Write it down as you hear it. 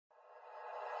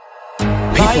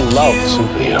People love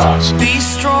superheroes. Be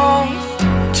strong.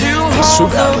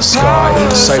 Swoop out of the sky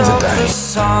and save the day.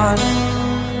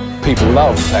 People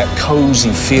love that cozy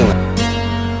feeling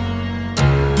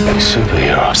that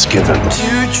superheroes give them.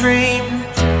 To dream,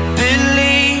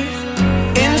 believe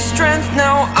in strength.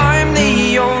 Now I'm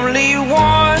the only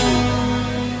one.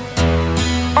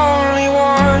 Only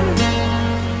one.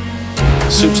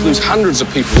 Supes lose hundreds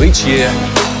of people each year.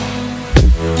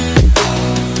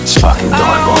 It's fucking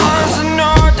diabolical.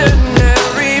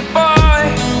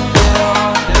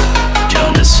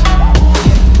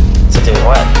 To do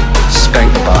what?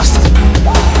 Spank the bastard.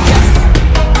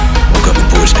 We've got the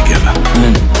boys together.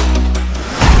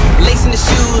 Lacing the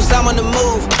shoes, I'm on the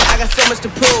move. I got so much to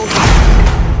prove.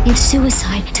 It's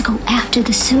suicide to go after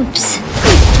the Supes.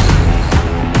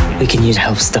 We can use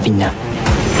help stuffing them.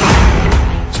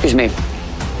 Excuse me.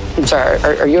 I'm sorry,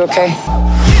 are you okay?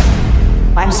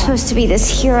 I'm supposed to be this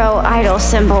hero idol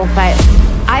symbol, but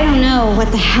I don't know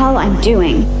what the hell I'm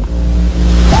doing.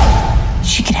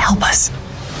 She could help us.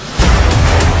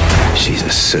 She's a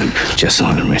Supe, just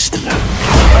like the rest of them.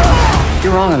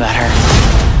 You're wrong about her.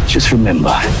 Just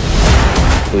remember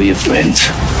who your friends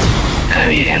and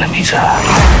who your enemies are.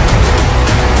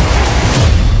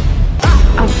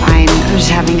 I'm fine. I'm just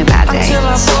having a bad day.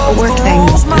 It's a work thing.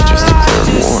 They just declared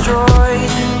war.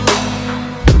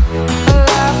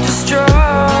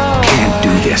 Can't do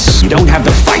this. You don't have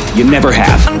the fight. You never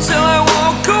have. Until I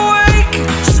walk awake,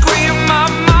 scream my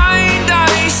mind,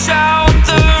 I shout,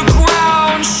 the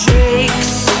ground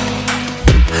shakes.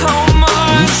 How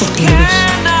much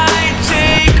can I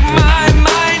take? My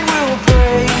mind will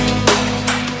break.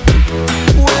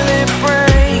 Will it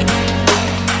break?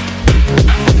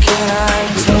 Can I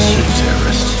take?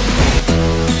 Terrorists.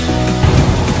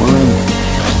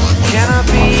 Can I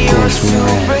be your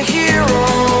superhero?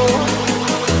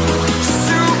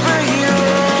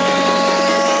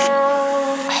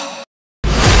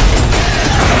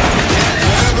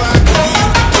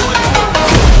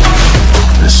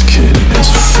 This kid is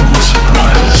full of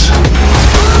surprises.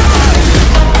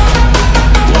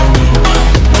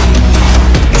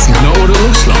 It's not what it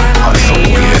looks like. I thought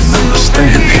we had an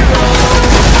understanding.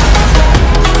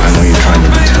 I know you're trying to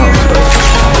be tough, but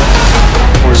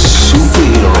we're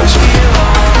superheroes.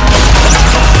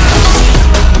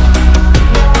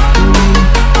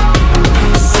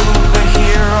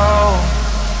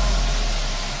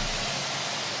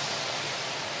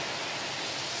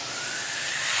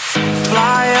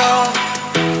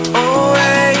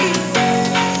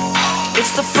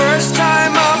 It's the first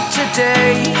time of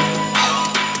today.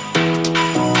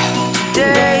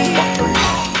 Today.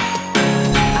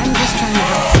 I'm just trying to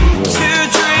help. To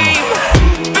dream,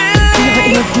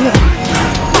 believe.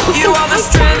 You are the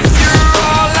strength, you're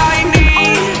all I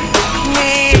need.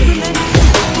 Need.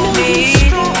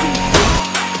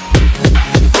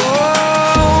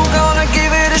 Oh, gonna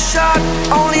give it a shot.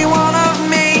 Only one of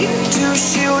me to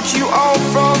shield you all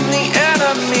from the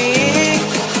enemy.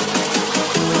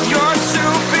 You're a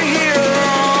superhero.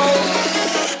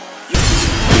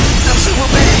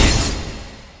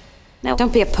 No,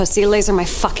 don't be a pussy. Laser my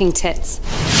fucking tits. 1,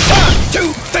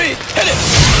 2, 3, hit it!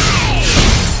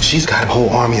 She's got a whole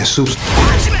army of Supes.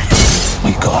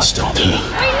 We gotta stop her.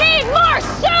 We need more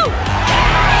Soup!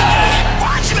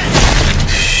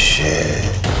 Shit.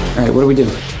 All right, what do?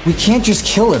 We can't just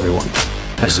kill everyone.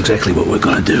 That's exactly what we're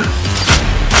gonna do.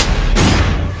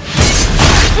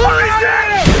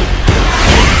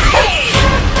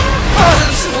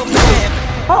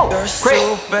 You're a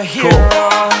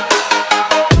superhero.